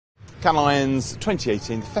Cannes Lions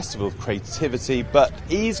 2018, the Festival of Creativity, but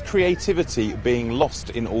is creativity being lost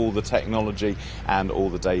in all the technology and all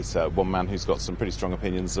the data? One man who's got some pretty strong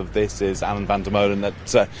opinions of this is Alan Vandermolen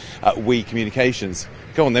at We Communications.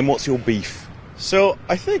 Go on then, what's your beef? So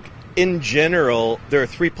I think in general, there are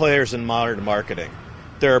three players in modern marketing.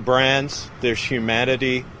 There are brands, there's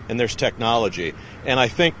humanity, and there's technology. And I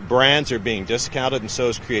think brands are being discounted and so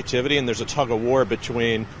is creativity, and there's a tug of war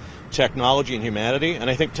between technology and humanity, and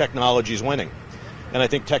I think technology is winning. And I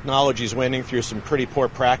think technology is winning through some pretty poor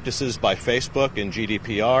practices by Facebook and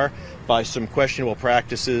GDPR, by some questionable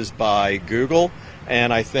practices by Google,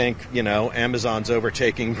 and I think, Amazon's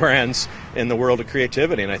overtaking brands in the world of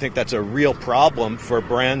creativity, and I think that's a real problem for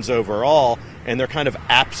brands overall, and they're kind of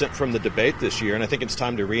absent from the debate this year, and I think it's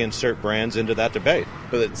time to reinsert brands into that debate.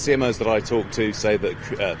 But the CMOs that I talk to say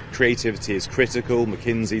that creativity is critical.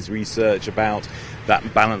 McKinsey's research about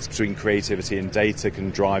that balance between creativity and data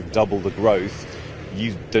can drive double the growth.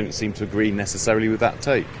 You don't seem to agree necessarily with that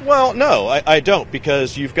take. Well, no, I don't,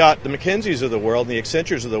 because you've got the McKinseys of the world and the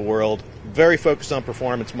Accentures of the world very focused on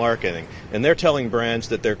performance marketing, and they're telling brands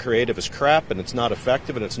that their creative is crap and it's not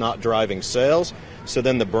effective and it's not driving sales. So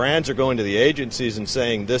then the brands are going to the agencies and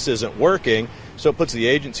saying this isn't working, so it puts the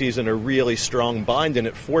agencies in a really strong bind, and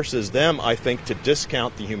it forces them, I think, to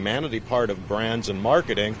discount the humanity part of brands and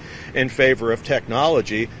marketing in favor of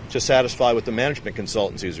technology to satisfy what the management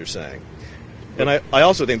consultancies are saying. And I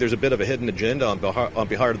also think there's a bit of a hidden agenda on behalf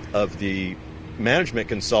of the management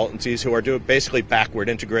consultancies who are basically backward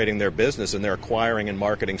integrating their business, and they're acquiring and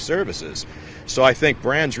marketing services. So I think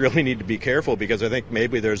brands really need to be careful, because I think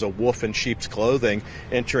maybe there's a wolf in sheep's clothing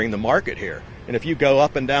entering the market here. And if you go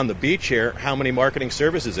up and down the beach here, how many marketing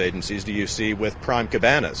services agencies do you see with prime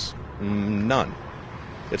cabanas? None.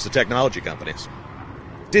 It's the technology companies.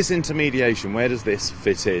 Disintermediation, where does this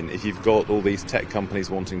fit in? If you've got all these tech companies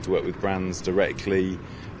wanting to work with brands directly,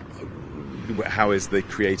 how is the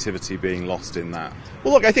creativity being lost in that?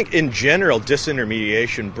 Well, look, I think in general,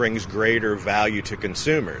 disintermediation brings greater value to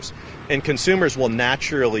consumers. And consumers will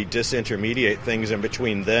naturally disintermediate things in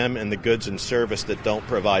between them and the goods and service that don't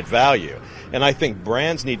provide value. And I think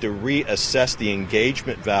brands need to reassess the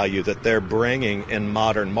engagement value that they're bringing in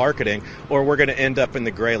modern marketing, or we're going to end up in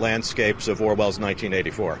the gray landscapes of Orwell's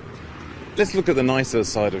 1984. Let's look at the nicer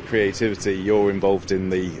side of creativity. You're involved in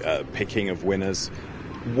the picking of winners.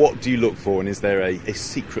 What do you look for, and is there a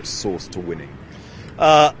secret sauce to winning?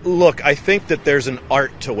 Look, I think that there's an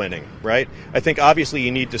art to winning, right? I think obviously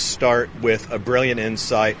you need to start with a brilliant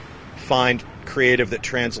insight, find creative that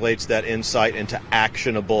translates that insight into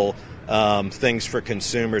actionable things for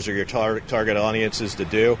consumers or your target audiences to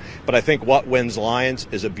do. But I think what wins Lions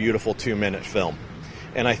is a beautiful 2-minute film.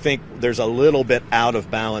 And I think there's a little bit out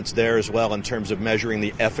of balance there as well in terms of measuring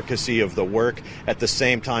the efficacy of the work at the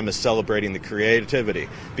same time as celebrating the creativity.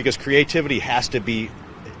 Because creativity has to be,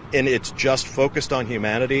 and it's just focused on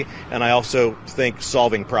humanity, and I also think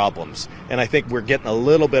solving problems. And I think we're getting a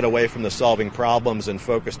little bit away from the solving problems and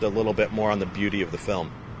focused a little bit more on the beauty of the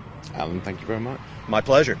film. Alan, thank you very much. My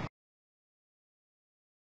pleasure.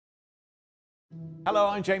 Hello,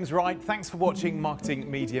 I'm James Wright. Thanks for watching Marketing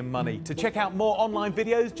Media Money. To check out more online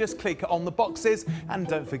videos, just click on the boxes, and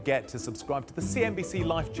don't forget to subscribe to the CNBC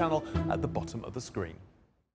Live channel at the bottom of the screen.